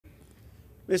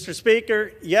Mr.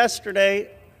 Speaker, yesterday,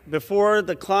 before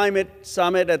the climate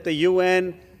summit at the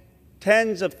UN,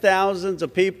 tens of thousands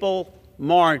of people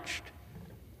marched.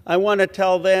 I want to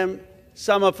tell them,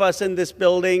 some of us in this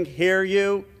building hear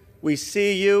you, we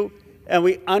see you, and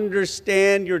we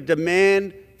understand your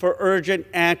demand for urgent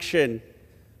action.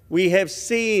 We have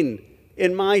seen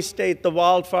in my state the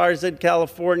wildfires in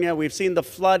California. We've seen the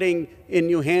flooding in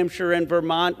New Hampshire and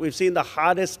Vermont. We've seen the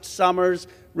hottest summers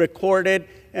recorded,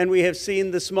 and we have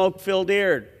seen the smoke-filled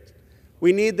air.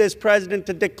 We need this president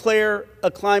to declare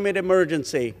a climate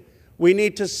emergency. We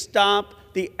need to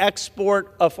stop the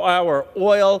export of our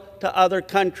oil to other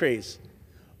countries.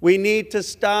 We need to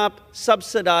stop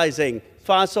subsidizing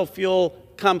fossil fuel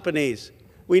companies.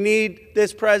 We need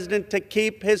this president to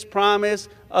keep his promise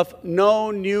of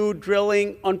no new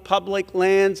drilling on public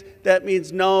lands. That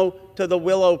means no to the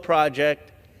Willow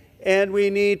Project. And we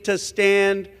need to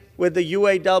stand with the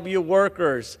UAW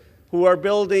workers who are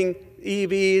building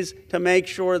EVs to make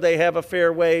sure they have a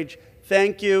fair wage.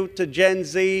 Thank you to Gen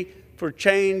Z for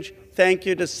change. Thank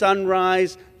you to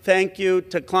Sunrise. Thank you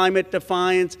to Climate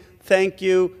Defiance. Thank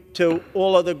you to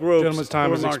all of the groups. Gentleman's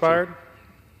time has expired.